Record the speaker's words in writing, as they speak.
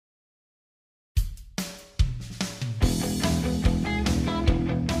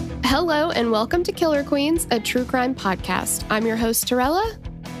Hello and welcome to Killer Queens, a true crime podcast. I'm your host, Torella.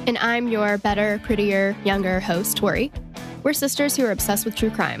 And I'm your better, prettier, younger host, Tori. We're sisters who are obsessed with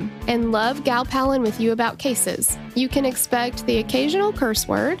true crime. And love gal palin with you about cases. You can expect the occasional curse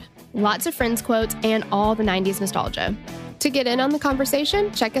word, lots of Friends quotes, and all the 90s nostalgia. To get in on the conversation,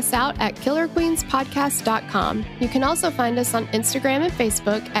 check us out at killerqueenspodcast.com. You can also find us on Instagram and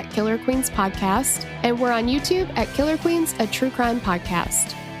Facebook at Killer Queens Podcast, and we're on YouTube at Killer Queens, a true crime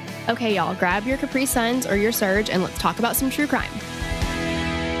podcast. Okay, y'all, grab your Capri Suns or your Surge and let's talk about some true crime.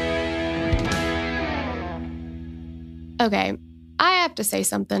 Okay, I have to say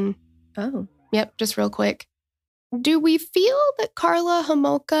something. Oh. Yep, just real quick. Do we feel that Karla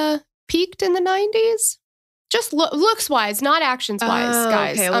Homolka peaked in the 90s? Just looks-wise, not actions-wise,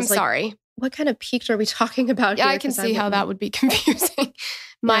 guys. Okay. I'm sorry. What kind of peaked are we talking about here? Yeah, I can see how that would be confusing.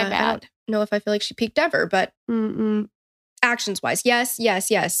 My bad. I don't know if I feel like she peaked ever, but actions-wise, yes.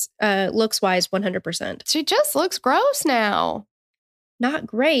 Looks-wise, 100%. She just looks gross now. Not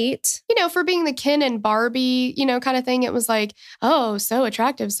great. You know, for being the Ken and Barbie, kind of thing, it was like, oh, so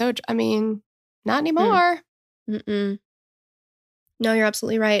attractive. Not anymore. No, you're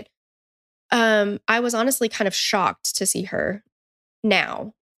absolutely right. I was honestly kind of shocked to see her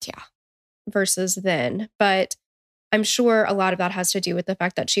now. Yeah. Versus then. But I'm sure a lot of that has to do with the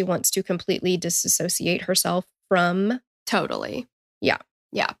fact that she wants to completely disassociate herself from. Totally. Yeah.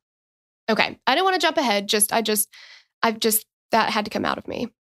 Okay. I didn't want to jump ahead. That had to come out of me.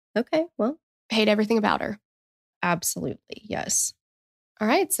 Okay. Well, hate everything about her. Absolutely. Yes. All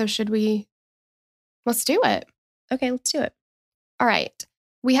right. So let's do it. Okay. Let's do it. All right.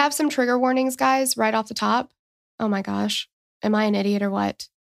 We have some trigger warnings, guys, right off the top. Oh my gosh. Am I an idiot or what?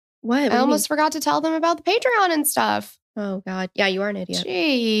 What? I almost forgot to tell them about the Patreon and stuff. Oh, God. Yeah, you are an idiot.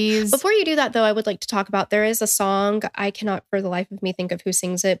 Jeez. Before you do that, though, I would like to talk about, there is a song, I cannot for the life of me think of who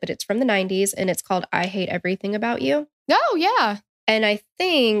sings it, but it's from the 90s, and it's called I Hate Everything About You. Oh, yeah. And I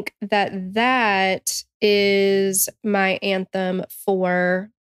think that is my anthem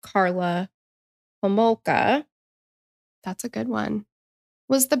for Karla Homolka. That's a good one.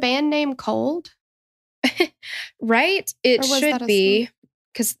 Was the band name Cold? Right? It should be,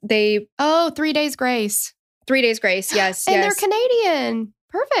 because they... Oh, 3 Days Grace. 3 Days Grace, yes. And they're Canadian.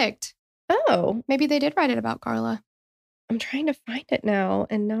 Perfect. Oh. Maybe they did write it about Karla. I'm trying to find it now,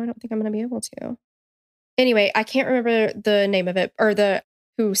 and now I don't think I'm going to be able to. Anyway, I can't remember the name of it, or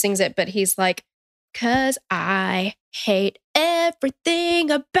who sings it, but he's like, 'cause I hate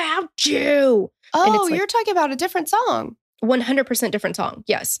everything about you. Oh, you're talking about a different song. 100% different song,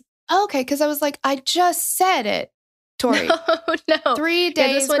 yes. Okay, because I was like, I just said it, Tori. No. 3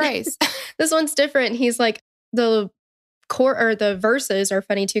 Days Grace. This one's different. He's like, the verses are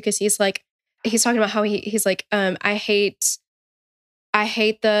funny too, because he's talking about how he's like, I hate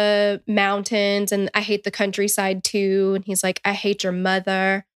the mountains and I hate the countryside too. And he's like, I hate your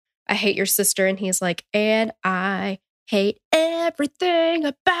mother. I hate your sister. And he's like, and I hate everything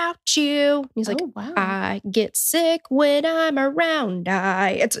about you. And he's like, oh, wow. I get sick when I'm around.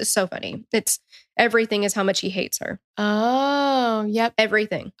 It's so funny. Everything is how much he hates her. Oh, yep.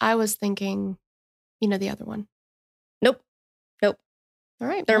 Everything. I was thinking, the other one. Nope. All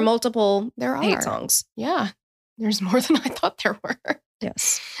right. There are multiple there are hate songs. Yeah. There's more than I thought there were.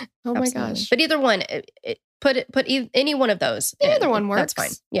 Yes. Oh absolutely. My gosh. But either one, put any one of those. Either one works. That's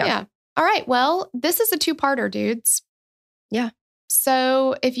fine. Yeah. All right. Well, this is a two-parter, dudes. Yeah.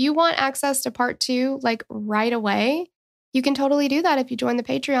 So if you want access to part 2, like right away, you can totally do that if you join the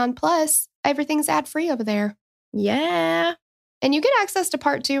Patreon. Plus, everything's ad-free over there. Yeah. And you get access to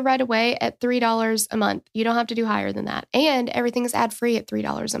part 2 right away at $3 a month. You don't have to do higher than that. And everything is ad-free at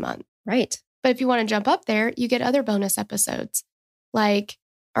 $3 a month. Right. But if you want to jump up there, you get other bonus episodes, like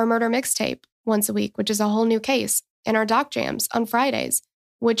our murder mixtape once a week, which is a whole new case, and our doc jams on Fridays,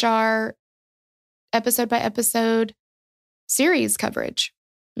 which are episode by episode series coverage.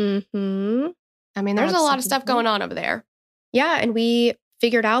 Mm-hmm. I mean, there's a lot of stuff going on over there. Yeah, and we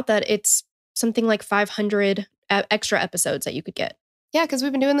figured out that it's something like 500 extra episodes that you could get. Yeah, because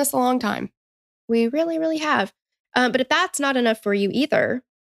we've been doing this a long time. We really, really have. But if that's not enough for you either,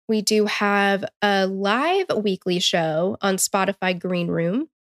 we do have a live weekly show on Spotify Green Room.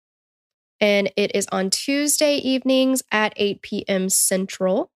 And it is on Tuesday evenings at 8 p.m.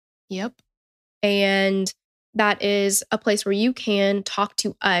 Central. Yep. And that is a place where you can talk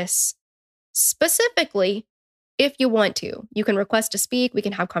to us specifically if you want to. You can request to speak. We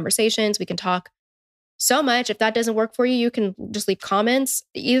can have conversations. We can talk so much. If that doesn't work for you, you can just leave comments.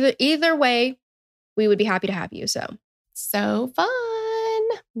 Either way, we would be happy to have you. So fun.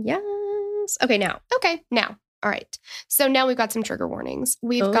 Yes. Okay, now. All right. So now we've got some trigger warnings.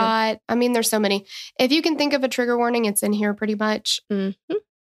 We've Oh, got, I mean, there's so many. If you can think of a trigger warning, it's in here pretty much. Mm-hmm.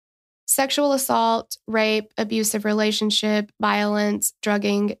 Sexual assault, rape, abusive relationship, violence,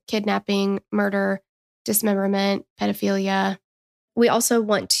 drugging, kidnapping, murder, dismemberment, pedophilia. We also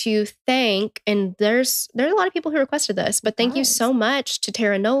want to thank, and there's a lot of people who requested this, but thank you so much to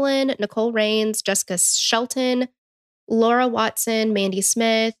Tara Nolan, Nicole Rains, Jessica Shelton, Laura Watson, Mandy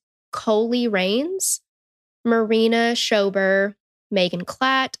Smith, Coley Rains, Marina Schober, Megan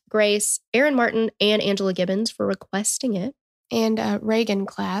Klatt, Grace, Aaron Martin, and Angela Gibbons for requesting it. And Reagan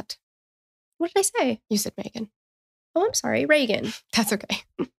Klatt. What did I say? You said Megan. Oh, I'm sorry. Reagan. That's okay.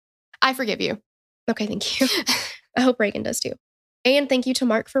 I forgive you. Okay, thank you. I hope Reagan does too. And thank you to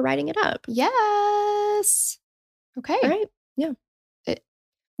Mark for writing it up. Yes. Okay. All right. Yeah.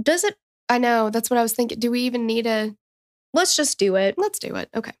 Does it? I know. That's what I was thinking. Do we even need a... Let's just do it. Let's do it.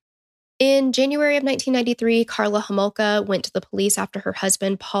 Okay. In January of 1993, Karla Homolka went to the police after her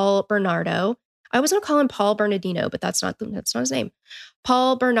husband, Paul Bernardo. I was going to call him Paul Bernardino, but that's not his name.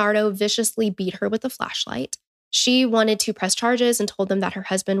 Paul Bernardo viciously beat her with a flashlight. She wanted to press charges and told them that her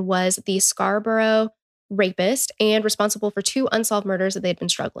husband was the Scarborough Rapist and responsible for 2 unsolved murders that they'd been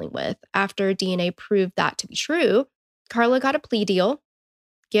struggling with. After DNA proved that to be true, Karla got a plea deal.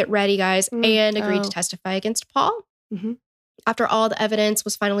 Get ready, guys, and agreed to testify against Paul. Mm-hmm. After all the evidence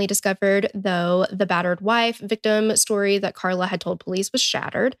was finally discovered, though, the battered wife victim story that Karla had told police was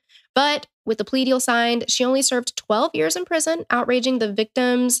shattered. But with the plea deal signed, she only served 12 years in prison, outraging the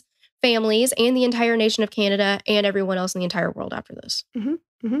victims' families and the entire nation of Canada and everyone else in the entire world after this. Mm-hmm.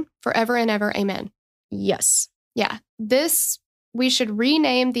 Mm-hmm. Forever and ever. Amen. Yes. Yeah. We should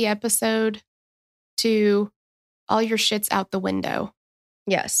rename the episode to All Your Shit's Out the Window.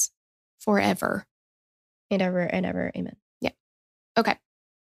 Yes. Forever. And ever and ever. Amen. Yeah. Okay.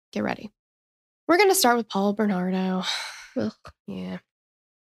 Get ready. We're going to start with Paul Bernardo. Ugh. Yeah.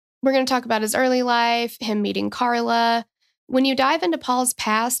 We're going to talk about his early life, him meeting Karla. When you dive into Paul's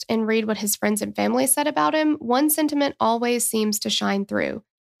past and read what his friends and family said about him, one sentiment always seems to shine through.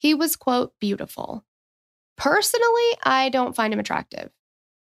 He was, quote, beautiful. Personally, I don't find him attractive.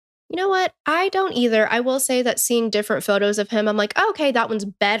 You know what? I don't either. I will say that seeing different photos of him, I'm like, oh, okay, that one's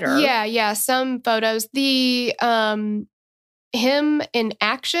better. Yeah. Some photos. The him in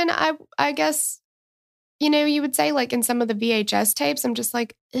action, I guess, you would say, like in some of the VHS tapes, I'm just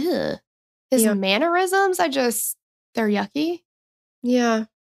like, ugh. His mannerisms, they're yucky. Yeah.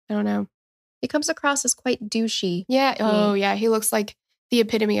 I don't know. He comes across as quite douchey. Yeah. Oh, yeah. He looks like the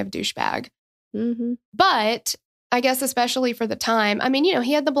epitome of douchebag. Mm-hmm. But I guess especially for the time, I mean,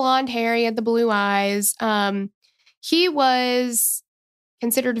 he had the blonde hair, he had the blue eyes. He was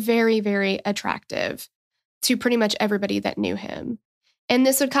considered very, very attractive to pretty much everybody that knew him. And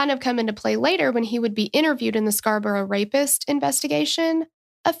this would kind of come into play later when he would be interviewed in the Scarborough Rapist investigation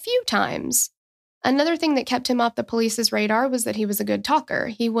a few times. Another thing that kept him off the police's radar was that he was a good talker.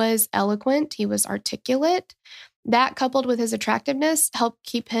 He was eloquent, he was articulate. That, coupled with his attractiveness, helped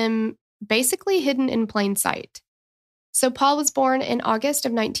keep him basically hidden in plain sight. So Paul was born in August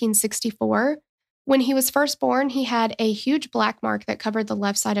of 1964. When he was first born, he had a huge black mark that covered the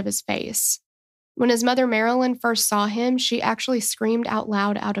left side of his face. When his mother, Marilyn, first saw him, she actually screamed out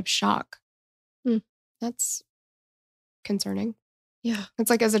loud out of shock. That's concerning. Yeah. It's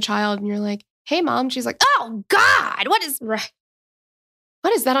like as a child and you're like, hey, Mom. She's like, oh, God, what is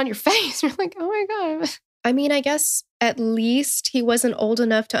that on your face? You're like, oh, my God. I mean, I guess at least he wasn't old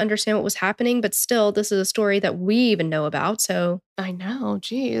enough to understand what was happening, but still, this is a story that we even know about, so. I know,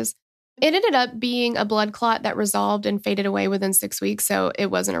 geez. It ended up being a blood clot that resolved and faded away within 6 weeks, so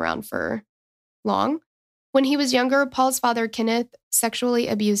it wasn't around for long. When he was younger, Paul's father, Kenneth, sexually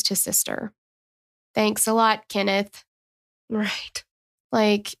abused his sister. Thanks a lot, Kenneth. Right.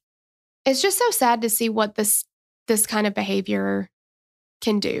 Like, it's just so sad to see what this kind of behavior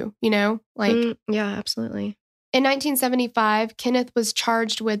can do, Like, yeah, absolutely. In 1975, Kenneth was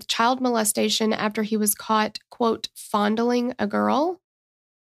charged with child molestation after he was caught, quote, fondling a girl.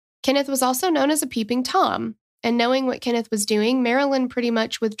 Kenneth was also known as a peeping Tom, and knowing what Kenneth was doing, Marilyn pretty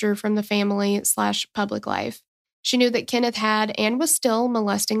much withdrew from the family/public life. She knew that Kenneth had and was still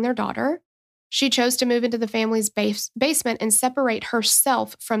molesting their daughter. She chose to move into the family's basement and separate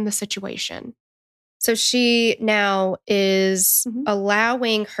herself from the situation. So she now is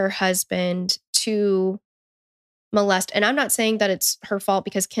allowing her husband to molest. And I'm not saying that it's her fault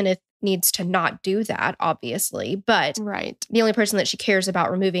because Kenneth needs to not do that, obviously. But the only person that she cares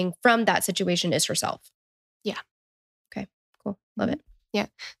about removing from that situation is herself. Yeah. Okay, cool. Love it. Yeah.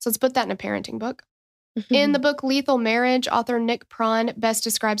 So let's put that in a parenting book. In the book Lethal Marriage, author Nick Prawn best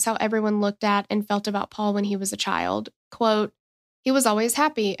describes how everyone looked at and felt about Paul when he was a child. Quote, "He was always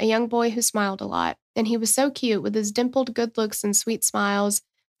happy, a young boy who smiled a lot. And he was so cute with his dimpled good looks and sweet smiles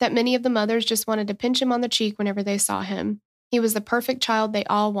that many of the mothers just wanted to pinch him on the cheek whenever they saw him. He was the perfect child they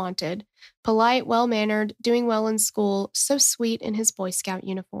all wanted. Polite, well-mannered, doing well in school, so sweet in his Boy Scout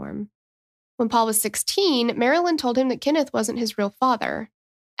uniform." When Paul was 16, Marilyn told him that Kenneth wasn't his real father.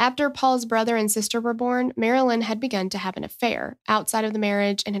 After Paul's brother and sister were born, Marilyn had begun to have an affair outside of the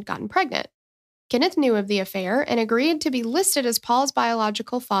marriage and had gotten pregnant. Kenneth knew of the affair and agreed to be listed as Paul's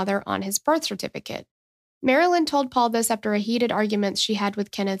biological father on his birth certificate. Marilyn told Paul this after a heated argument she had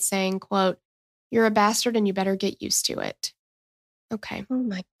with Kenneth, saying, quote, "You're a bastard and you better get used to it." Okay. Oh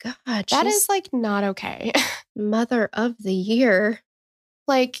my God. That is like not okay. Mother of the year.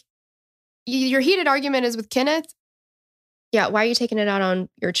 Like, your heated argument is with Kenneth? Yeah, why are you taking it out on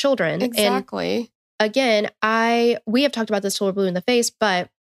your children? Exactly. And again, we have talked about this till we're blue in the face, but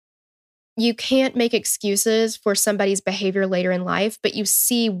you can't make excuses for somebody's behavior later in life, but you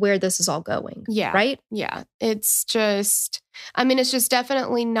see where this is all going. Yeah. Right? Yeah. It's just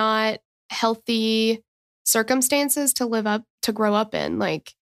definitely not healthy circumstances to grow up in.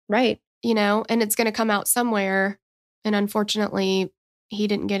 Like, right. And it's going to come out somewhere. And unfortunately, he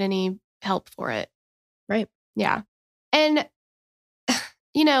didn't get any help for it. Right. Yeah. And,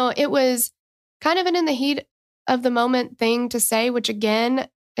 it was kind of an in the heat of the moment thing to say, which again,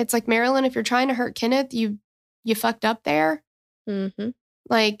 it's like, Marilyn, if you're trying to hurt Kenneth, you fucked up there. Mm-hmm.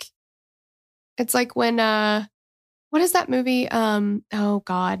 Like, it's like when, what is that movie? Oh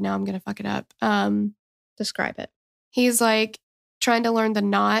God, now I'm going to fuck it up. Describe it. He's like trying to learn the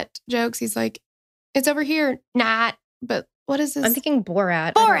not jokes. He's like, "It's over here, not," but what is this? I'm thinking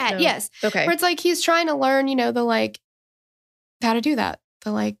Borat. Borat, yes. Okay. Where it's like, he's trying to learn, the like, how to do that.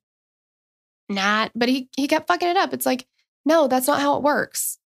 The like, not, but he kept fucking it up. It's like, no, that's not how it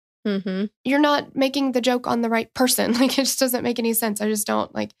works. Mm-hmm. You're not making the joke on the right person. Like, it just doesn't make any sense. I just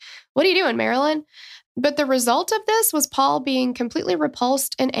don't like, what are you doing, Marilyn? But the result of this was Paul being completely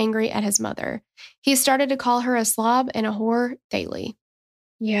repulsed and angry at his mother. He started to call her a slob and a whore daily.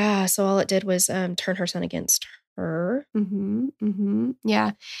 Yeah. So all it did was turn her son against her. Mm-hmm. Mm-hmm.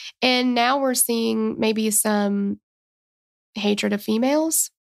 Yeah. And now we're seeing maybe some hatred of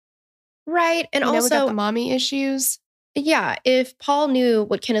females. Right. And we also got the mommy issues. Yeah. If Paul knew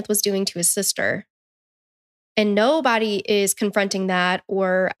what Kenneth was doing to his sister and nobody is confronting that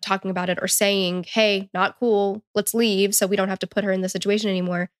or talking about it or saying, "Hey, not cool, let's leave so we don't have to put her in this situation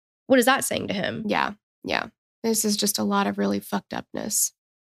anymore," what is that saying to him? Yeah. Yeah. This is just a lot of really fucked upness.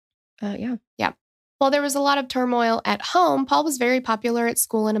 Yeah. Yeah. While there was a lot of turmoil at home, Paul was very popular at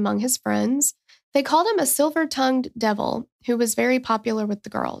school and among his friends. They called him a silver-tongued devil who was very popular with the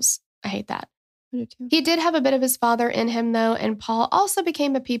girls. I hate that. I do too. He did have a bit of his father in him, though, and Paul also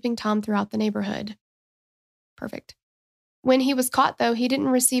became a peeping Tom throughout the neighborhood. Perfect. When he was caught, though, he didn't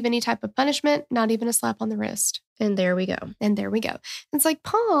receive any type of punishment, not even a slap on the wrist. And there we go. It's like,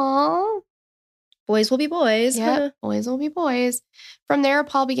 Paul. Boys will be boys. Yeah, boys will be boys. From there,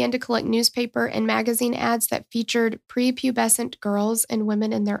 Paul began to collect newspaper and magazine ads that featured prepubescent girls and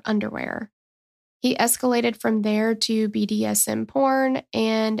women in their underwear. He escalated from there to BDSM porn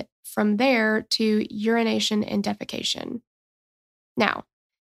and from there to urination and defecation. Now,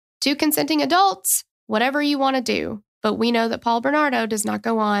 to consenting adults, whatever you want to do, but we know that Paul Bernardo does not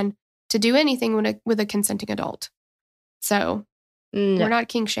go on to do anything with a consenting adult. So we're not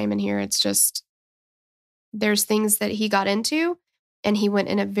kink shaming here. It's just there's things that he got into and he went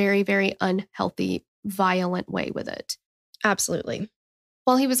in a very, very unhealthy, violent way with it. Absolutely.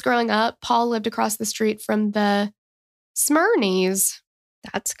 While he was growing up, Paul lived across the street from the Smyrnies.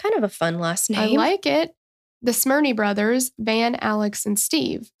 That's kind of a fun last name. I like it. The Smyrny brothers, Van, Alex, and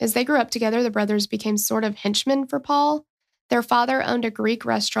Steve. As they grew up together, the brothers became sort of henchmen for Paul. Their father owned a Greek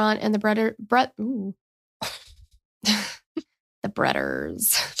restaurant, and the the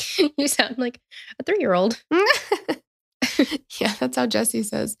Bretters. You sound like a 3-year-old. Yeah, that's how Jesse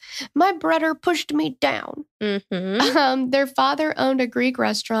says. My brother pushed me down. Mm-hmm. Their father owned a Greek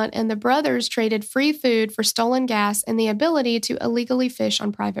restaurant, and the brothers traded free food for stolen gas and the ability to illegally fish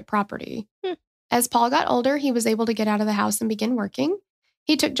on private property. As Paul got older, he was able to get out of the house and begin working.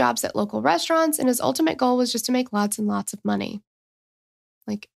 He took jobs at local restaurants, and his ultimate goal was just to make lots and lots of money.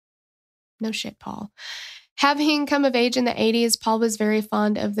 Like, no shit, Paul. Having come of age in the 80s, Paul was very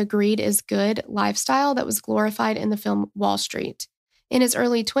fond of the greed is good lifestyle that was glorified in the film Wall Street. In his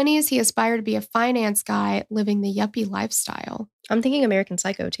early 20s, he aspired to be a finance guy living the yuppie lifestyle. I'm thinking American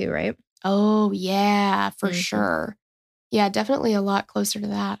Psycho too, right? Oh, yeah, for sure. Yeah, definitely a lot closer to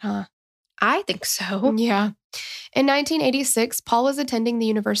that, huh? I think so. Yeah. In 1986, Paul was attending the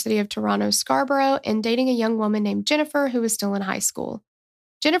University of Toronto, Scarborough, and dating a young woman named Jennifer, who was still in high school.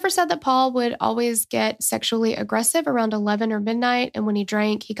 Jennifer said that Paul would always get sexually aggressive around 11 or midnight, and when he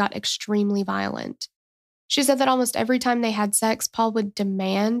drank, he got extremely violent. She said that almost every time they had sex, Paul would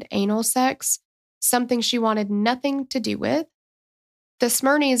demand anal sex, something she wanted nothing to do with. The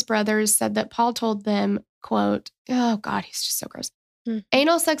Smyrnies brothers said that Paul told them, quote, oh God, he's just so gross.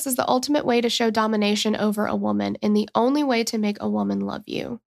 Anal sex is the ultimate way to show domination over a woman and the only way to make a woman love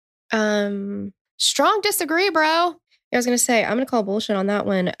you. Strong disagree, bro. I was going to say, I'm going to call bullshit on that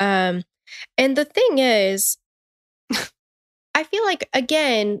one. And the thing is, I feel like,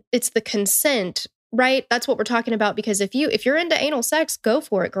 again, it's the consent, right? That's what we're talking about. Because if you're into anal sex, go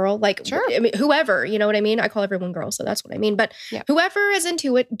for it, girl. Like, sure. I mean, whoever, you know what I mean? I call everyone girl, so that's what I mean. But whoever is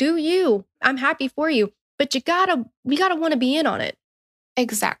into it, do you. I'm happy for you. But we gotta want to be in on it.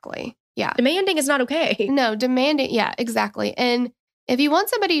 Exactly. Yeah. Demanding is not okay. No, demanding. Yeah, exactly. And if you want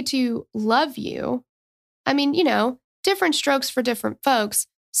somebody to love you, I mean, different strokes for different folks.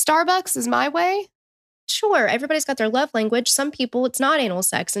 Starbucks is my way. Sure. Everybody's got their love language. Some people, it's not anal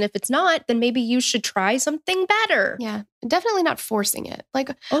sex. And if it's not, then maybe you should try something better. Yeah. Definitely not forcing it.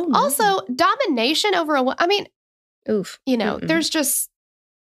 Like, also domination over I mean, oof. There's just,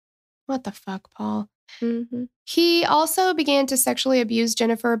 what the fuck, Paul? Mm-hmm. He also began to sexually abuse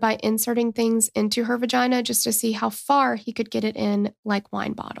Jennifer by inserting things into her vagina just to see how far he could get it in, like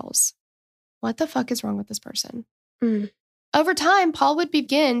wine bottles. What the fuck is wrong with this person? Over time, Paul would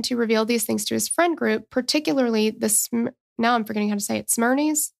begin to reveal these things to his friend group, particularly now I'm forgetting how to say it,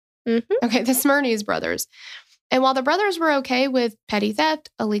 Smyrnies? Mm-hmm. Okay, the Smyrnies brothers. And while the brothers were okay with petty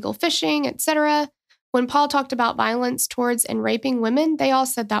theft, illegal fishing, etc., when Paul talked about violence towards and raping women, they all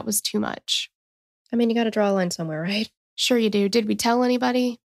said that was too much. I mean, you got to draw a line somewhere, right? Sure you do. Did we tell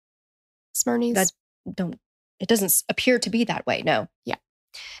anybody? Smyrnies? It doesn't appear to be that way, no. Yeah.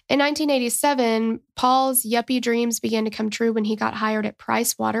 In 1987, Paul's yuppie dreams began to come true when he got hired at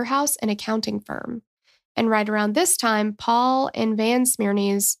Price Waterhouse, an accounting firm. And right around this time, Paul and Van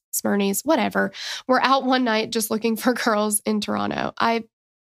Smyrnies, whatever, were out one night just looking for girls in Toronto. I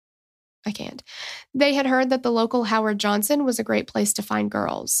can't. They had heard that the local Howard Johnson was a great place to find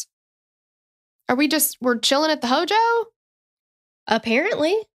girls. We're chilling at the Hojo?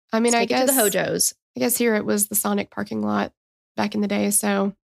 Apparently. I mean, I guess to the Hojos. I guess here it was the Sonic parking lot back in the day,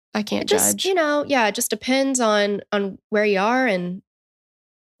 so I can't judge. It just depends on where you are and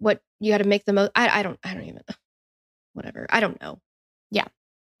what you got to make the most. I don't even know. Whatever. I don't know. Yeah.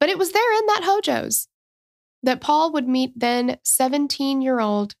 But it was there in that Hojo's that Paul would meet then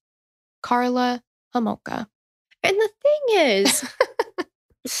 17-year-old Karla Homolka. And the thing is...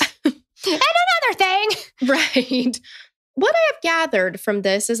 And another thing. Right. What I have gathered from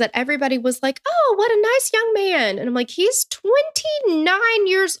this is that everybody was like, oh, what a nice young man. And I'm like, he's 29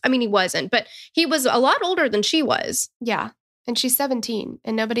 years. I mean, he wasn't, but he was a lot older than she was. Yeah. And she's 17.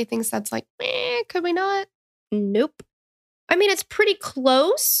 And nobody thinks that's like, could we not? Nope. I mean, it's pretty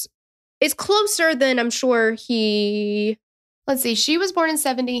close. It's closer than I'm sure he... Let's see. She was born in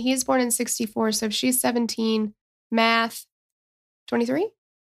 70. He's born in 64. So if she's 17, math, 23?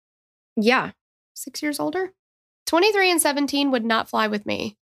 Yeah. 6 years older? 23 and 17 would not fly with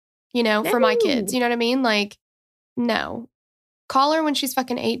me, for my kids. You know what I mean? Like, no. Call her when she's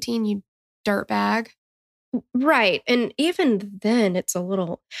fucking 18, you dirtbag. Right. And even then, it's a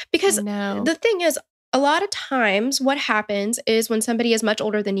little... Because the thing is, a lot of times what happens is when somebody is much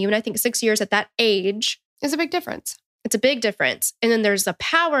older than you, and I think 6 years at that age... is a big difference. It's a big difference. And then there's a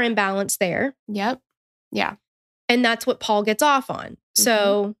power imbalance there. Yep. Yeah. And that's what Paul gets off on. Mm-hmm.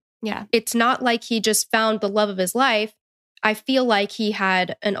 So... yeah. It's not like he just found the love of his life. I feel like he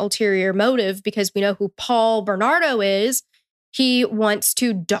had an ulterior motive because we know who Paul Bernardo is. He wants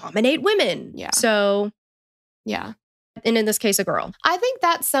to dominate women. Yeah. So, yeah. And in this case, a girl. I think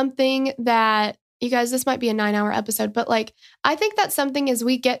that's something that, you guys, this might be a 9-hour episode, but I think that's something as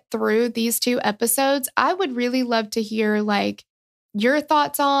we get through these 2 episodes, I would really love to hear your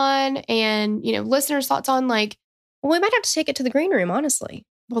thoughts on and, listeners' thoughts on well, we might have to take it to the green room, honestly.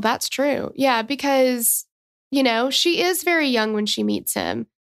 Well, that's true. Yeah, because, she is very young when she meets him.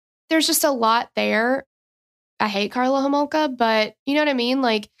 There's just a lot there. I hate Karla Homolka, but you know what I mean?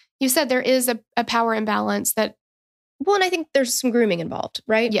 Like you said, there is a power imbalance that... Well, and I think there's some grooming involved,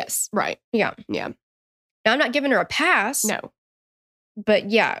 right? Yes, right. Yeah. Yeah. Now, I'm not giving her a pass. No. But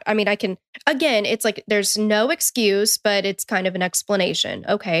yeah, I mean, again, it's like there's no excuse, but it's kind of an explanation.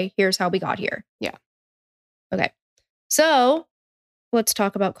 Okay, here's how we got here. Yeah. Okay. So... let's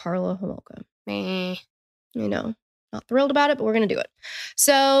talk about Karla Homolka. Meh. Not thrilled about it, but we're going to do it.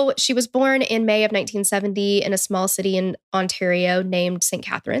 So she was born in May of 1970 in a small city in Ontario named St.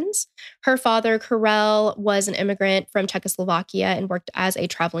 Catharines. Her father, Karel, was an immigrant from Czechoslovakia and worked as a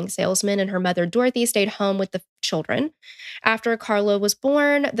traveling salesman, and her mother, Dorothy, stayed home with the children. After Karla was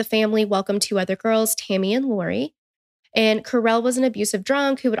born, the family welcomed 2 other girls, Tammy and Lori. And Karel was an abusive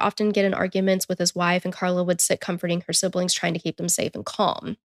drunk who would often get in arguments with his wife, and Karla would sit comforting her siblings, trying to keep them safe and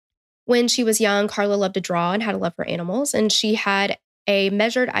calm. When she was young, Karla loved to draw and had a love for animals, and she had a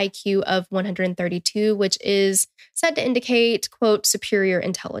measured IQ of 132, which is said to indicate, quote, superior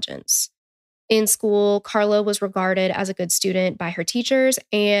intelligence. In school, Karla was regarded as a good student by her teachers,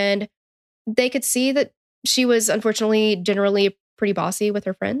 and they could see that she was unfortunately generally pretty bossy with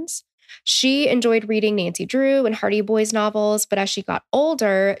her friends. She enjoyed reading Nancy Drew and Hardy Boys novels, but as she got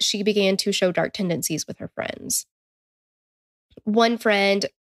older, she began to show dark tendencies with her friends. One friend,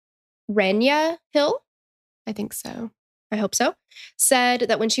 Renya Hill, I think so. I hope so, said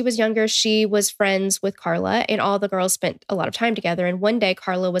that when she was younger, she was friends with Karla and all the girls spent a lot of time together. And one day,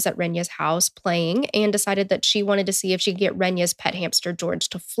 Karla was at Renya's house playing and decided that she wanted to see if she could get Renya's pet hamster, George,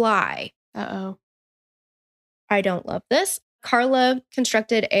 to fly. Uh-oh. I don't love this. Karla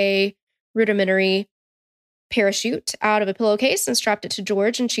constructed a rudimentary parachute out of a pillowcase and strapped it to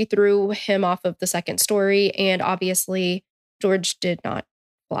George, and she threw him off of the second story. And obviously, George did not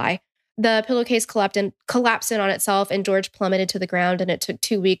fly. The pillowcase collapsed in on itself, and George plummeted to the ground, and it took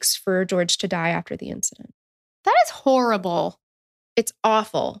 2 weeks for George to die after the incident. That is horrible. It's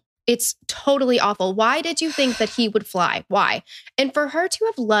awful. It's totally awful. Why did you think that he would fly? Why? And for her to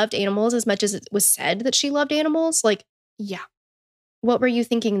have loved animals as much as it was said that she loved animals, like, yeah. What were you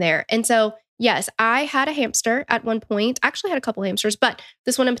thinking there? And so, yes, I had a hamster at one point. I actually had a couple hamsters, but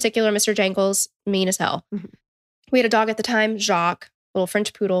this one in particular, Mr. Jangles, mean as hell. Mm-hmm. We had a dog at the time, Jacques. Little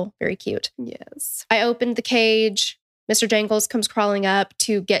French poodle, very cute. Yes. I opened the cage. Mr. Jangles comes crawling up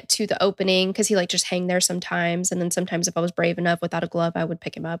to get to the opening because he just hang there sometimes. And then sometimes if I was brave enough without a glove, I would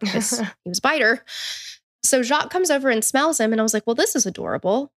pick him up because he was a biter. So Jacques comes over and smells him. And I was like, well, this is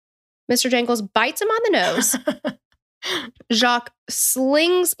adorable. Mr. Jangles bites him on the nose. Jacques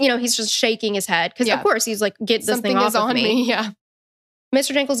slings, he's just shaking his head because of course he's like, get this thing off of me. Yeah.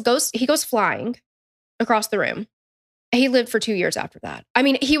 Mr. Jangles goes flying across the room. He lived for 2 years after that. I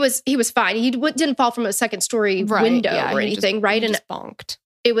mean, he was fine. He didn't fall from a second story window or anything, right? And bonked.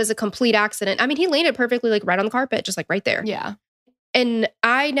 It was a complete accident. I mean, he landed perfectly, right on the carpet, just right there. Yeah. And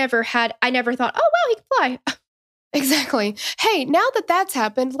I never thought, oh, wow, he can fly. Exactly. Hey, now that that's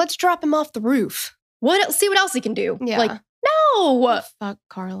happened, let's drop him off the roof. See what else he can do. Yeah. No. Oh, fuck,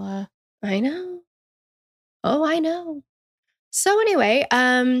 Karla. I know. Oh, I know. So anyway,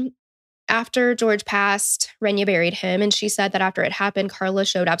 after George passed, Renya buried him, and she said that after it happened, Karla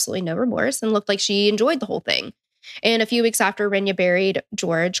showed absolutely no remorse and looked like she enjoyed the whole thing. And a few weeks after Renya buried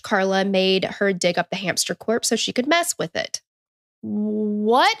George, Karla made her dig up the hamster corpse so she could mess with it.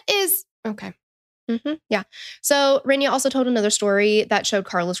 Okay. Yeah. So Renya also told another story that showed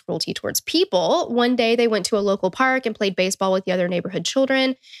Karla's cruelty towards people. One day they went to a local park and played baseball with the other neighborhood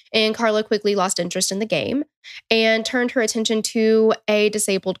children, and Karla quickly lost interest in the game and turned her attention to a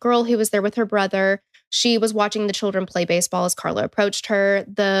disabled girl who was there with her brother. She was watching the children play baseball as Karla approached her.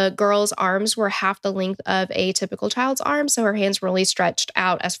 The girl's arms were half the length of a typical child's arm, so her hands were really stretched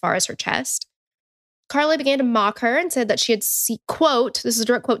out as far as her chest. Karla began to mock her and said that she had, quote, this is a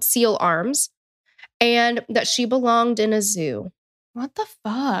direct quote, seal arms, and that she belonged in a zoo. What the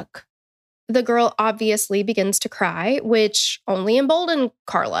fuck? The girl obviously begins to cry, which only emboldened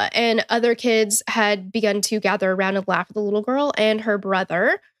Karla, and other kids had begun to gather around and laugh at the little girl and her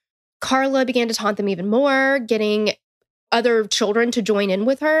brother. Karla began to taunt them even more, getting other children to join in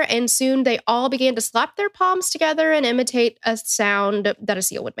with her, and soon they all began to slap their palms together and imitate a sound that a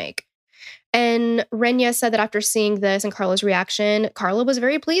seal would make. And Renya said that after seeing this and Karla's reaction, Karla was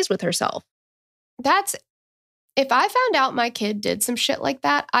very pleased with herself. If I found out my kid did some shit like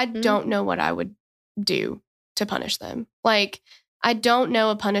that, I don't know what I would do to punish them. I don't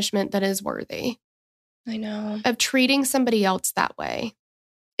know a punishment that is worthy. I know. Of treating somebody else that way.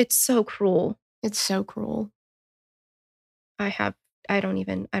 It's so cruel. It's so cruel. I don't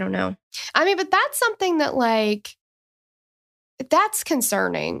know. I mean, but that's something that that's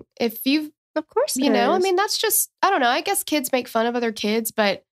concerning. Of course, I mean, that's just, I don't know. I guess kids make fun of other kids,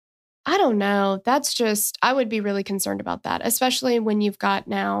 but I don't know. That's just, I would be really concerned about that, especially when you've got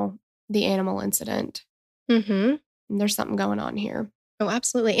now the animal incident. Mm-hmm. And there's something going on here. Oh,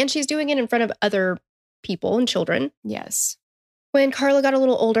 absolutely. And she's doing it in front of other people and children. Yes. When Karla got a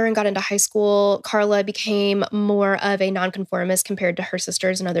little older and got into high school, Karla became more of a nonconformist compared to her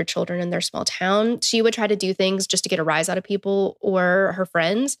sisters and other children in their small town. She would try to do things just to get a rise out of people or her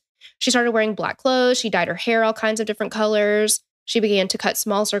friends. She started wearing black clothes. She dyed her hair all kinds of different colors. She began to cut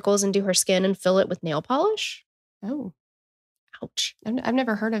small circles into her skin and fill it with nail polish. Oh. Ouch. I've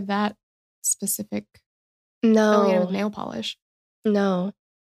never heard of that specific No. with nail polish. No.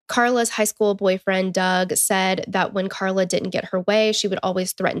 Karla's high school boyfriend, Doug, said that when Karla didn't get her way, she would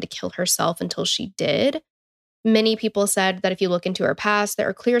always threaten to kill herself until she did. Many people said that if you look into her past, there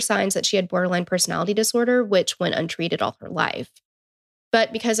are clear signs that she had borderline personality disorder, which went untreated all her life.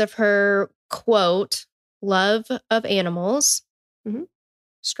 But because of her, quote, love of animals,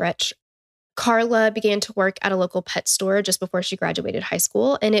 stretch, Karla began to work at a local pet store just before she graduated high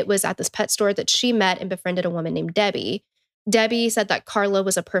school. And it was at this pet store that she met and befriended a woman named Debbie. Debbie said that Karla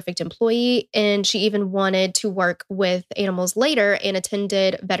was a perfect employee, and she even wanted to work with animals later and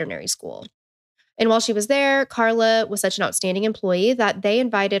attended veterinary school. And while she was there, Karla was such an outstanding employee that they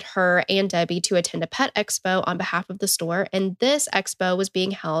invited her and Debbie to attend a pet expo on behalf of the store. And this expo was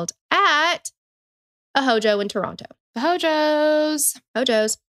being held at a Hojo in Toronto. The Hojos.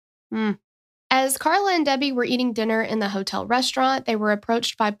 Hojos. As Karla and Debbie were eating dinner in the hotel restaurant, they were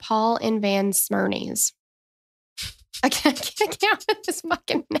approached by Paul and Van Smirnies. I can't with this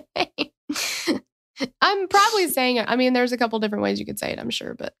fucking name. I'm probably saying it. I mean, there's a couple different ways you could say it, I'm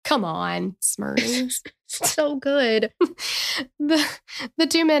sure, but come on, Smirnies. So good. The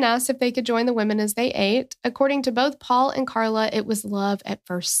two men asked if they could join the women as they ate. According to both Paul and Karla, it was love at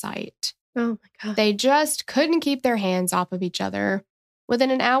first sight. Oh my God. They just couldn't keep their hands off of each other. Within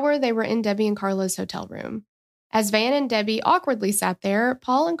an hour, they were in Debbie and Karla's hotel room. As Van and Debbie awkwardly sat there,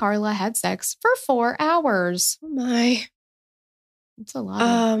 Paul and Karla had sex for 4 hours. Oh my. It's a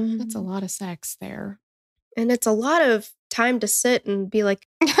lot. That's a lot of sex there. And it's a lot of time to sit and be like,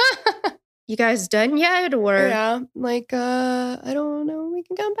 you guys done yet? Or yeah, like, I don't know. We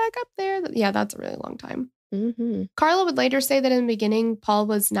can come back up there. Yeah, that's a really long time. Karla would later say that in the beginning, Paul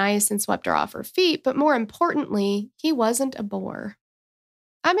was nice and swept her off her feet. But more importantly, he wasn't a bore.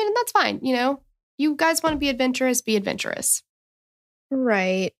 I mean, and that's fine. You know, you guys want to be adventurous, be adventurous.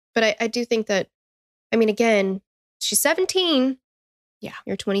 Right. But I do think that, I mean, again, she's 17. Yeah.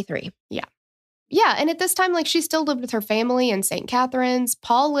 You're 23. Yeah. Yeah. And at this time, like, she still lived with her family in St. Catharines.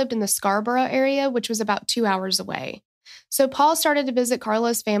 Paul lived in the Scarborough area, which was about 2 hours away. So Paul started to visit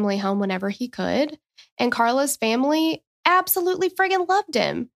Karla's family home whenever he could. And Karla's family absolutely friggin' loved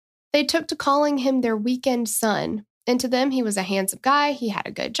him. They took to calling him their weekend son. And to them, he was a handsome guy. He had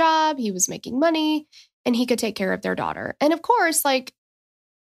a good job. He was making money. And he could take care of their daughter. And of course, like,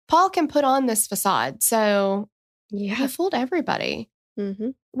 Paul can put on this facade. So he fooled everybody.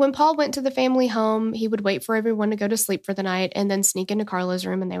 When Paul went to the family home, he would wait for everyone to go to sleep for the night and then sneak into Karla's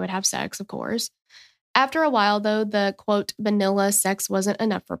room and they would have sex, of course. After a while, though, the, quote, vanilla sex wasn't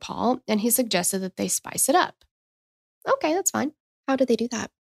enough for Paul, and he suggested that they spice it up. Okay, that's fine. How did they do that?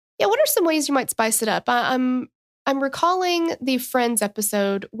 Yeah, what are some ways you might spice it up? I'm recalling the Friends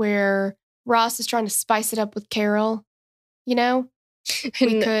episode where Ross is trying to spice it up with Carol, you know?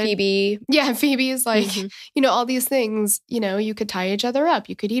 Phoebe. Yeah, Phoebe is like, you know, all these things, you know, you could tie each other up.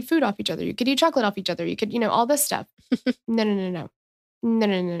 You could eat food off each other. You could eat chocolate off each other. You could, you know, all this stuff. No.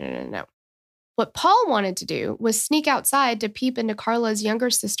 What Paul wanted to do was sneak outside to peep into Karla's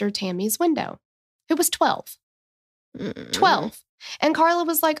younger sister Tammy's window, who was 12. 12. And Karla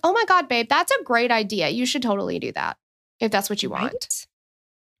was like, oh my God, babe, that's a great idea. You should totally do that if that's what you want.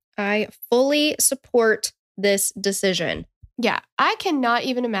 I fully support this decision. Yeah, I cannot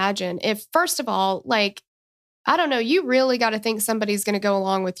even imagine if, first of all, like, I don't know, you really got to think somebody's going to go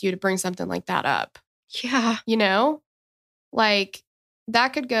along with you to bring something like that up. Yeah. You know? Like, that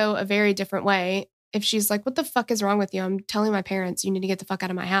could go a very different way if she's like, what the fuck is wrong with you? I'm telling my parents you need to get the fuck out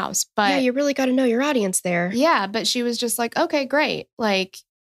of my house. But yeah, you really got to know your audience there. Yeah, but she was just like, okay, great. Like,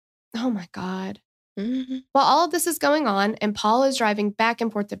 oh my God. While all of this is going on and Paul is driving back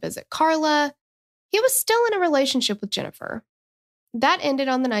and forth to visit Karla, he was still in a relationship with Jennifer. That ended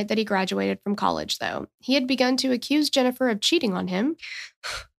on the night that he graduated from college, though. He had begun to accuse Jennifer of cheating on him,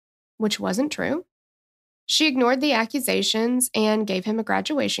 which wasn't true. She ignored the accusations and gave him a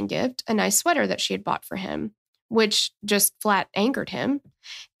graduation gift, a nice sweater that she had bought for him, which just flat angered him.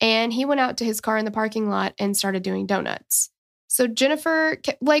 And he went out to his car in the parking lot and started doing donuts. So Jennifer,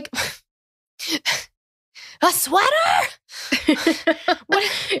 like, a sweater?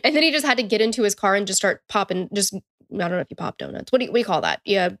 And then he just had to get into his car and just start popping, just, I don't know if you pop donuts. What do you call that?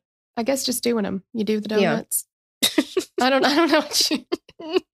 Yeah. I guess just doing them. You do the donuts. Yeah. I don't know what you...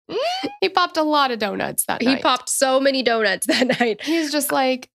 He popped a lot of donuts that night. He popped so many donuts that night. He's just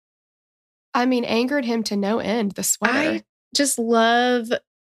like, I mean, angered him to no end, the sweater. I just love,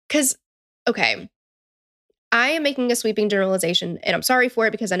 because, okay, I am making a sweeping generalization, and I'm sorry for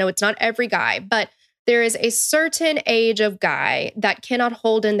it because I know it's not every guy, but there is a certain age of guy that cannot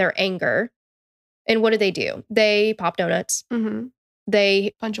hold in their anger. And what do? They pop donuts. Mm-hmm.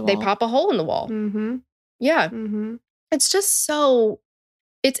 They punch a wall. They pop a hole in the wall. Mm-hmm. Yeah. Mm-hmm. It's just so,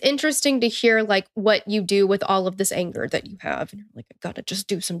 it's interesting to hear like what you do with all of this anger that you have. And you're like, I gotta just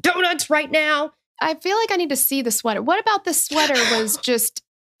do some donuts right now. I feel like I need to see the sweater. What about the sweater was just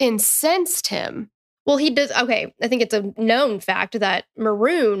incensed him? Well, he does. Okay. I think it's a known fact that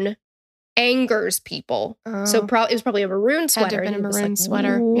maroon angers people. So it was probably a maroon sweater. Had to have been a maroon like,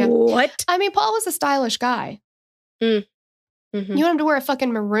 sweater. What? Yeah. I mean, Paul was a stylish guy. Mm-hmm. You want him to wear a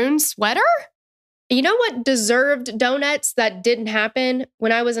fucking maroon sweater? You know what deserved donuts that didn't happen?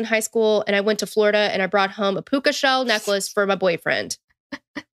 When I was in high school and I went to Florida and I brought home a puka shell necklace for my boyfriend.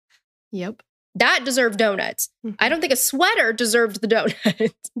 Yep. That deserved donuts. Mm-hmm. I don't think a sweater deserved the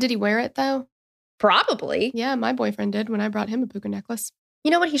donuts. Did he wear it though? Probably. Yeah, my boyfriend did when I brought him a puka necklace. You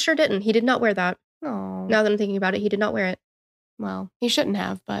know what? He sure didn't. He did not wear that. Oh. Now that I'm thinking about it, he did not wear it. Well, he shouldn't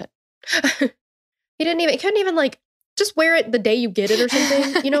have, but he couldn't even like just wear it the day you get it or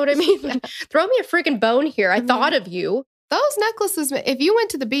something. You know what I mean? Yeah. Throw me a freaking bone here. I thought of you. Those necklaces, if you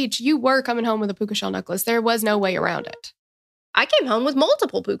went to the beach, you were coming home with a puka shell necklace. There was no way around it. I came home with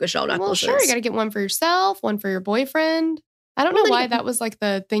multiple puka shell necklaces. Well, sure. You got to get one for yourself, one for your boyfriend. I don't know why that was like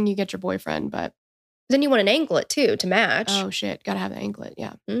the thing you get your boyfriend, but. Then you want an anklet too to match. Oh, shit. Got to have the anklet.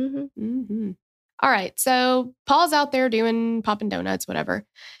 Yeah. Mm-hmm. Mm-hmm. All right. So Paul's out there popping donuts, whatever.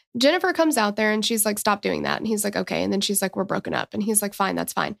 Jennifer comes out there and she's like, stop doing that. And he's like, okay. And then she's like, we're broken up. And he's like, fine,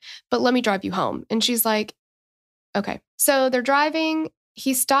 that's fine. But let me drive you home. And she's like, okay. So they're driving.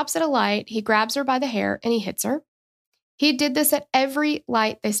 He stops at a light. He grabs her by the hair and he hits her. He did this at every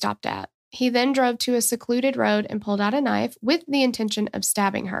light they stopped at. He then drove to a secluded road and pulled out a knife with the intention of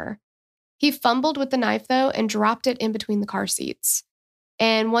stabbing her. He fumbled with the knife, though, and dropped it in between the car seats.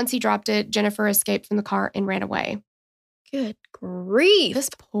 And once he dropped it, Jennifer escaped from the car and ran away. Good grief. This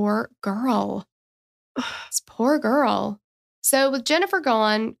poor girl. This poor girl. So with Jennifer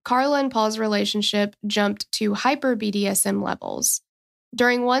gone, Karla and Paul's relationship jumped to hyper BDSM levels.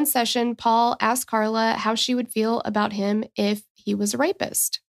 During one session, Paul asked Karla how she would feel about him if he was a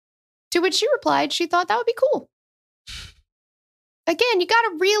rapist. To which she replied she thought that would be cool. Again, you got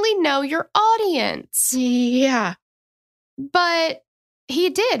to really know your audience. Yeah. But he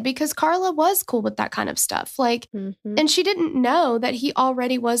did because Karla was cool with that kind of stuff. Like, and she didn't know that he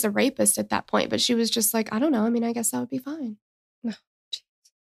already was a rapist at that point, but she was just like, I don't know. I mean, I guess that would be fine. Oh,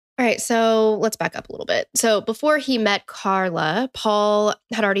 all right. So let's back up a little bit. So before he met Karla, Paul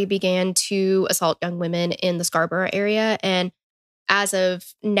had already began to assault young women in the Scarborough area. And as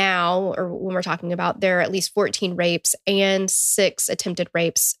of now, or when we're talking about, there are at least 14 rapes and 6 attempted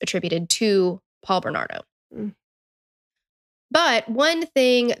rapes attributed to Paul Bernardo. But one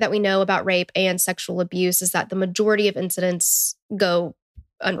thing that we know about rape and sexual abuse is that the majority of incidents go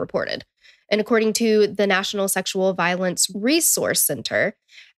unreported. And according to the National Sexual Violence Resource Center,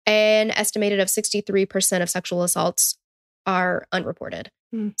 an estimated of 63% of sexual assaults are unreported.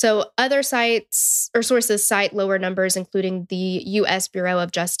 So other sites or sources cite lower numbers, including the U.S. Bureau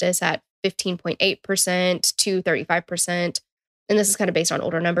of Justice at 15.8% to 35%. And this is kind of based on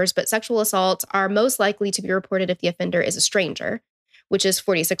older numbers, but sexual assaults are most likely to be reported if the offender is a stranger, which is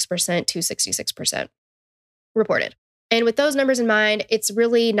 46% to 66% reported. And with those numbers in mind, it's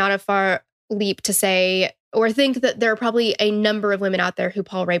really not a far leap to say or think that there are probably a number of women out there who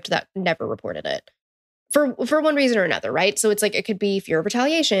Paul raped that never reported it. For one reason or another, right? So it's like, it could be fear of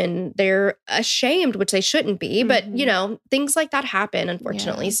retaliation. They're ashamed, which they shouldn't be. But, you know, things like that happen,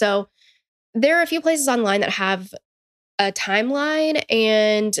 unfortunately. Yeah. So there are a few places online that have a timeline,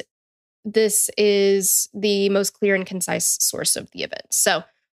 and this is the most clear and concise source of the events. So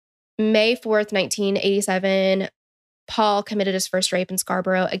May 4th, 1987, Paul committed his first rape in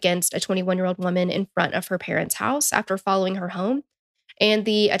Scarborough against a 21-year-old woman in front of her parents' house after following her home. And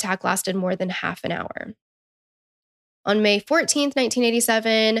the attack lasted more than half an hour. On May 14th,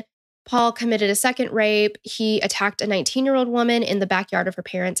 1987, Paul committed a second rape. He attacked a 19-year-old woman in the backyard of her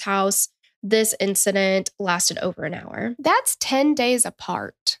parents' house. This incident lasted over an hour. That's 10 days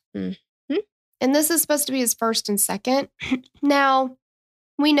apart. Mm-hmm. And this is supposed to be his first and second. Now,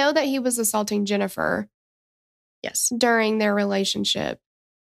 we know that he was assaulting Jennifer. Yes. During their relationship.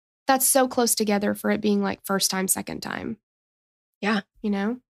 That's so close together for it being like first time, second time. Yeah. You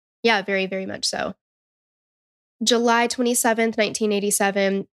know? Yeah, very, very much so. July 27th,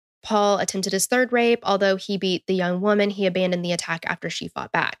 1987, Paul attempted his third rape. Although he beat the young woman, he abandoned the attack after she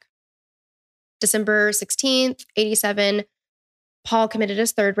fought back. December 16th, 87, Paul committed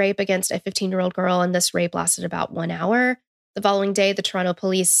his third rape against a 15-year-old girl, and this rape lasted about 1 hour. The following day, the Toronto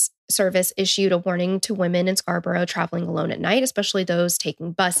Police Service issued a warning to women in Scarborough traveling alone at night, especially those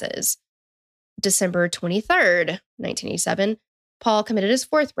taking buses. December 23rd, 1987, Paul committed his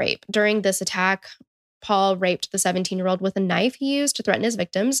fourth rape. During this attack, Paul raped the 17-year-old with a knife he used to threaten his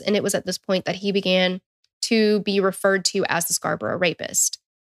victims, and it was at this point that he began to be referred to as the Scarborough Rapist.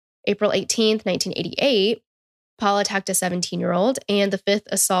 April 18th, 1988, Paul attacked a 17-year-old, and the fifth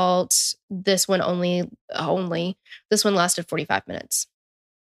assault, this one lasted 45 minutes.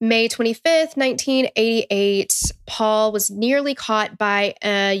 May 25th, 1988, Paul was nearly caught by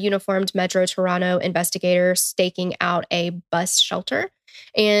a uniformed Metro Toronto investigator staking out a bus shelter,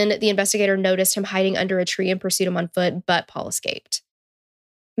 and the investigator noticed him hiding under a tree and pursued him on foot, but Paul escaped.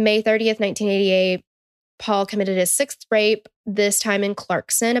 May 30th, 1988, Paul committed his sixth rape, this time in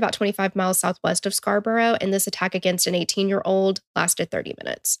Clarkson, about 25 miles southwest of Scarborough, and this attack against an 18-year-old lasted 30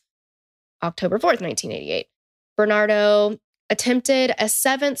 minutes. October 4th, 1988, Bernardo attempted a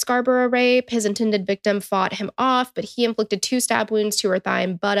seventh Scarborough rape. His intended victim fought him off, but he inflicted 2 stab wounds to her thigh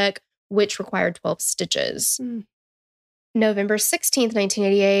and buttock, which required 12 stitches. November 16th,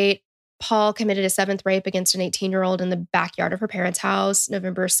 1988, Paul committed a seventh rape against an 18-year-old in the backyard of her parents' house.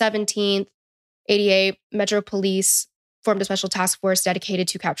 November 17th, 88, Metro Police formed a special task force dedicated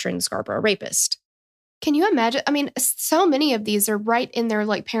to capturing the Scarborough Rapist. Can you imagine? I mean, so many of these are right in their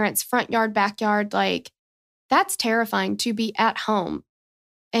parents' front yard, backyard. That's terrifying to be at home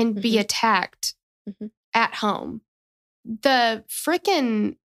and be attacked at home. That's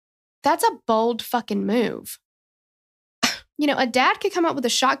a bold fucking move. A dad could come out with a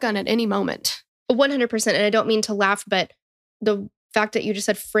shotgun at any moment. 100%. And I don't mean to laugh, but the fact that you just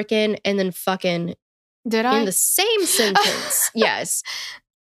said frickin' and then fucking did I? in the same sentence. Yes.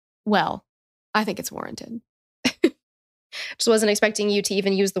 Well, I think it's warranted. Just wasn't expecting you to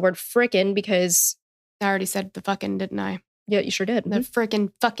even use the word frickin' because I already said the fucking, didn't I? Yeah, you sure did. The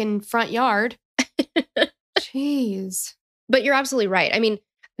frickin' fucking front yard. Jeez. But you're absolutely right. I mean,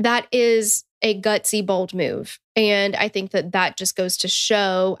 that is a gutsy, bold move. And I think that just goes to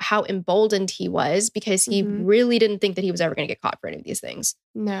show how emboldened he was because he really didn't think that he was ever going to get caught for any of these things.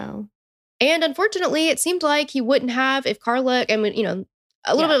 No. And unfortunately, it seemed like he wouldn't have if Karla, a little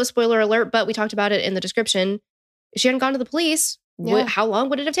bit of a spoiler alert, but we talked about it in the description. If she hadn't gone to the police, how long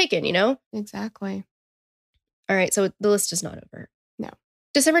would it have taken, Exactly. All right, so the list is not over. No.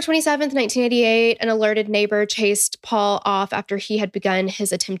 December 27th, 1988, an alerted neighbor chased Paul off after he had begun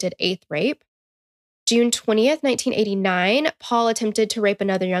his attempted 8th rape. June 20th, 1989, Paul attempted to rape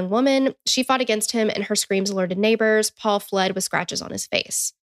another young woman. She fought against him and her screams alerted neighbors. Paul fled with scratches on his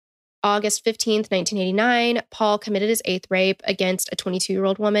face. August 15th, 1989, Paul committed his 8th rape against a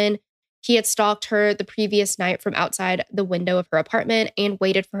 22-year-old woman. He had stalked her the previous night from outside the window of her apartment and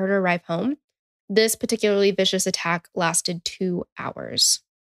waited for her to arrive home. This particularly vicious attack lasted 2 hours.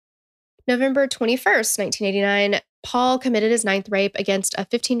 November 21st, 1989, Paul committed his 9th rape against a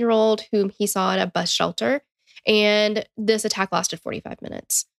 15-year-old whom he saw at a bus shelter, and this attack lasted 45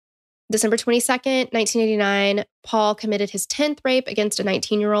 minutes. December 22nd, 1989, Paul committed his 10th rape against a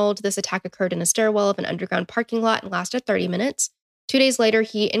 19-year-old. This attack occurred in a stairwell of an underground parking lot and lasted 30 minutes. 2 days later,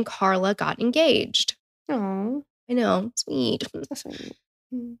 he and Karla got engaged. Oh, I know, sweet. that's sweet.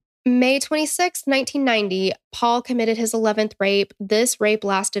 May 26, 1990, Paul committed his 11th rape. This rape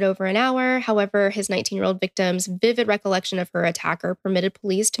lasted over an hour. However, his 19-year-old victim's vivid recollection of her attacker permitted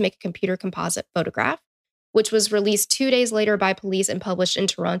police to make a computer composite photograph, which was released 2 days later by police and published in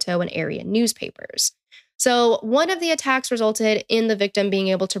Toronto and area newspapers. So one of the attacks resulted in the victim being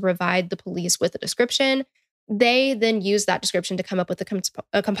able to provide the police with a description. They then used that description to come up with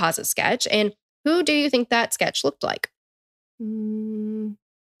a composite sketch. And who do you think that sketch looked like?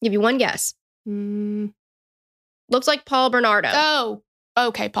 Give you one guess. Looks like Paul Bernardo. Oh,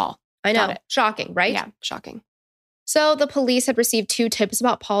 okay, Paul. I know. Shocking, right? Yeah, shocking. So the police had received 2 tips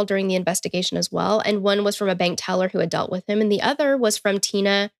about Paul during the investigation as well. And one was from a bank teller who had dealt with him. And the other was from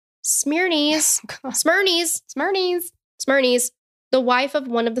Tina Smyrnies, the wife of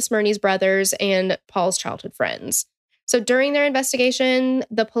one of the Smyrnies brothers and Paul's childhood friends. So during their investigation,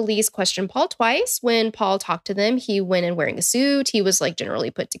 the police questioned Paul twice. When Paul talked to them, he went in wearing a suit. He was generally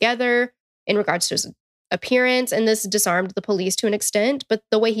put together in regards to his appearance. And this disarmed the police to an extent. But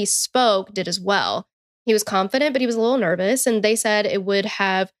the way he spoke did as well. He was confident, but he was a little nervous. And they said it would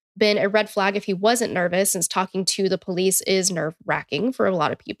have been a red flag if he wasn't nervous, since talking to the police is nerve-wracking for a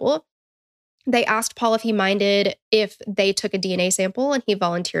lot of people. They asked Paul if he minded if they took a DNA sample, and he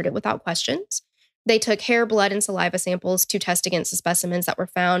volunteered it without questions. They took hair, blood, and saliva samples to test against the specimens that were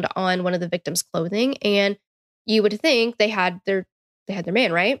found on one of the victims' clothing. And you would think they had their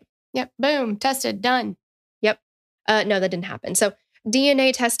man, right? Yep. Boom. Tested. Done. Yep. No, that didn't happen. So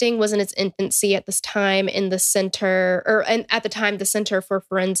DNA testing was in its infancy at this time in the center, and at the time, the Center for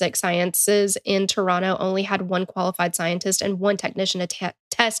Forensic Sciences in Toronto only had one qualified scientist and one technician to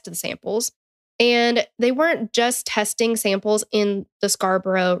test the samples. And they weren't just testing samples in the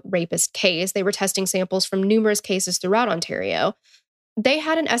Scarborough Rapist case. They were testing samples from numerous cases throughout Ontario. They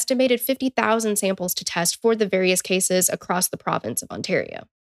had an estimated 50,000 samples to test for the various cases across the province of Ontario.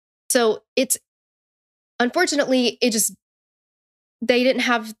 So unfortunately, they didn't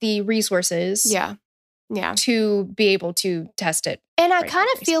have the resources to be able to test it. And I kind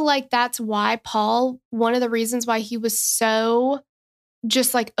of feel like that's why Paul, one of the reasons why he was so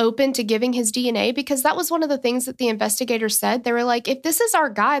just like open to giving his DNA, because that was one of the things that the investigators said. They were like, if this is our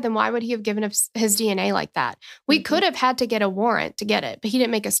guy, then why would he have given us his DNA like that? We could have had to get a warrant to get it, but he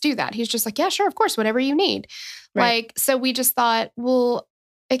didn't make us do that. He's just like, yeah, sure, of course, whatever you need. Right. Like, so we just thought, well,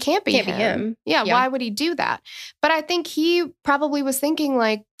 it can't be him. Yeah, why would he do that? But I think he probably was thinking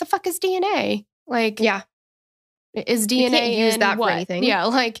like, the fuck is DNA? Like, is DNA you can't use that what? for anything. Yeah,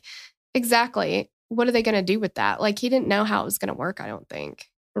 like, exactly. What are they going to do with that? Like, he didn't know how it was going to work, I don't think.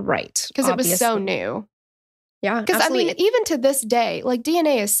 Right. Because it was so new. Yeah, because I mean, even to this day, like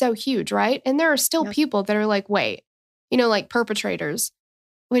DNA is so huge, right? And there are still people that are like, wait, like perpetrators.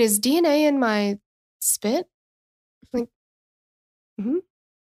 Wait, is DNA in my spit? Like,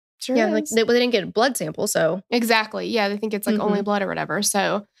 sure. Yeah, like they didn't get a blood sample, so. Exactly. Yeah, they think it's like only blood or whatever.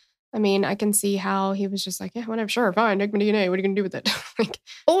 So, I mean, I can see how he was just like, yeah, whatever, sure, fine, take my DNA. What are you going to do with it?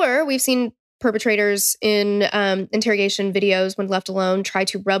 Or we've seen perpetrators in interrogation videos, when left alone, try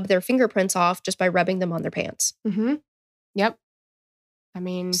to rub their fingerprints off just by rubbing them on their pants. Yep. I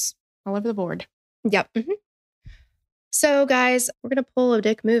mean, all over the board. Yep. So, guys, we're going to pull a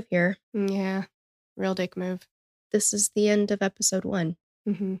dick move here. Yeah. Real dick move. This is the end of episode 1.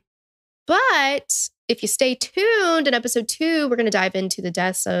 But if you stay tuned in episode 2, we're going to dive into the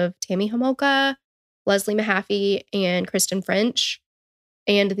deaths of Tammy Homolka, Leslie Mahaffey, and Kristen French,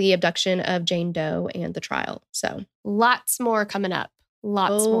 and the abduction of Jane Doe and the trial. So lots more coming up.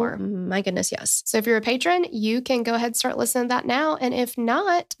 Lots more. My goodness, yes. So if you're a patron, you can go ahead and start listening to that now. And if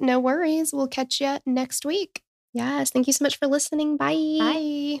not, no worries. We'll catch you next week. Yes. Thank you so much for listening. Bye.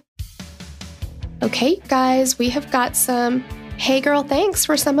 Bye. Okay, guys, we have got some Hey Girl Thanks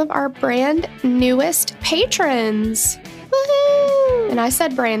for some of our brand newest patrons. Woohoo! And I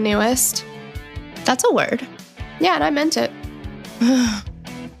said brand newest. That's a word. Yeah, and I meant it.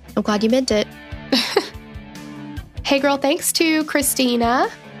 I'm glad you meant it. Hey Girl Thanks to Christina,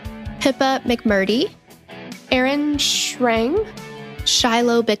 Pippa McMurdy, Aaron Schrang,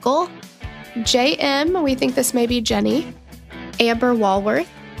 Shiloh Bickle, JM, we think this may be Jenny, Amber Walworth,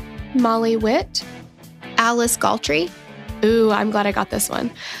 Molly Witt, Alice Galtrey. Ooh, I'm glad I got this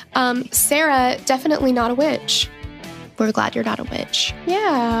one. Sarah, definitely not a witch. We're glad you're not a witch.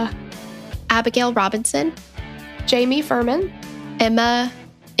 Yeah. Abigail Robinson, Jamie Furman, Emma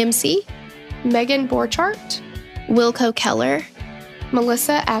MC, Megan Borchardt, Wilco Keller,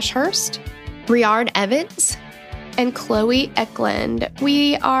 Melissa Ashurst, Riard Evans, and Chloe Eklund.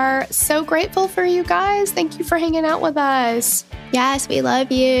 We are so grateful for you guys. Thank you for hanging out with us. Yes, we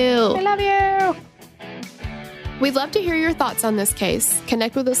love you. We love you. We'd love to hear your thoughts on this case.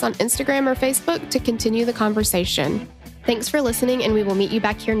 Connect with us on Instagram or Facebook to continue the conversation. Thanks for listening, and we will meet you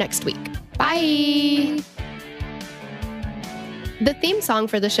back here next week. Bye. The theme song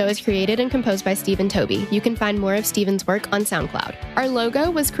for the show is created and composed by Stephen Toby. You can find more of Stephen's work on SoundCloud. Our logo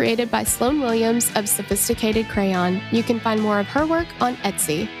was created by Sloan Williams of Sophisticated Crayon. You can find more of her work on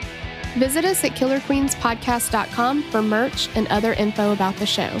Etsy. Visit us at killerqueenspodcast.com for merch and other info about the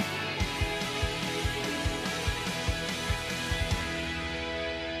show.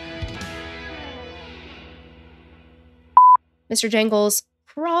 Mr. Jangles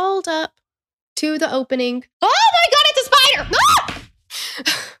crawled up to the opening. Oh my God, it's a spider! Ah!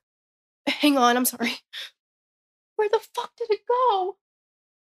 Hang on, I'm sorry. Where the fuck did it go?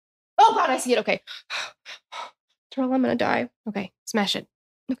 Oh God, I see it. Okay. Turtle, I'm gonna die. Okay, smash it.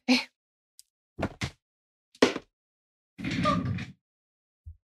 Okay.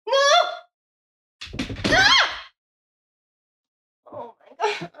 No! Ah! Oh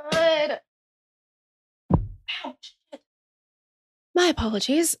my God. Ouch. My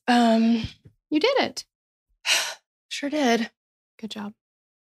apologies. You did it. Sure did. Good job.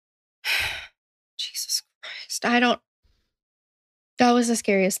 Jesus Christ. That was the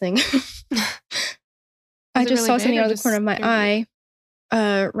scariest thing. I just really saw big something or out of the just corner of my scared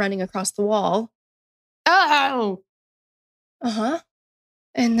eye running across the wall. Oh, Uh-huh.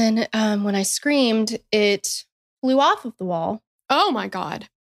 And then when I screamed, it flew off of the wall. oh my God.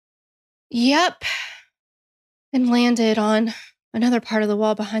 Yep. And landed on another part of the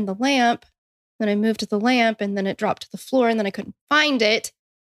wall behind the lamp. Then I moved the lamp and then it dropped to the floor and then I couldn't find it.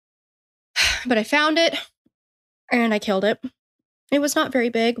 But I found it and I killed it. It was not very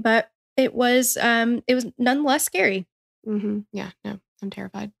big, but it was nonetheless scary. Yeah, no, I'm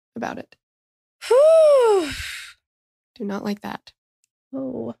terrified about it. Whew. Do not like that.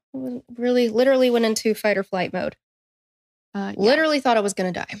 Oh, really, literally went into fight or flight mode. Yeah. Literally thought I was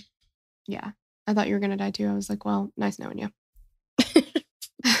going to die. Yeah. I thought you were going to die too. I was like, well, nice knowing you.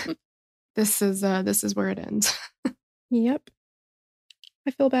 This is where it ends. Yep.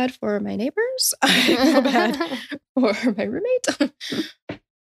 I feel bad for my neighbors. I feel bad for my roommate. I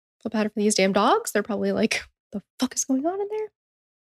feel bad for these damn dogs. They're probably like, what the fuck is going on in there?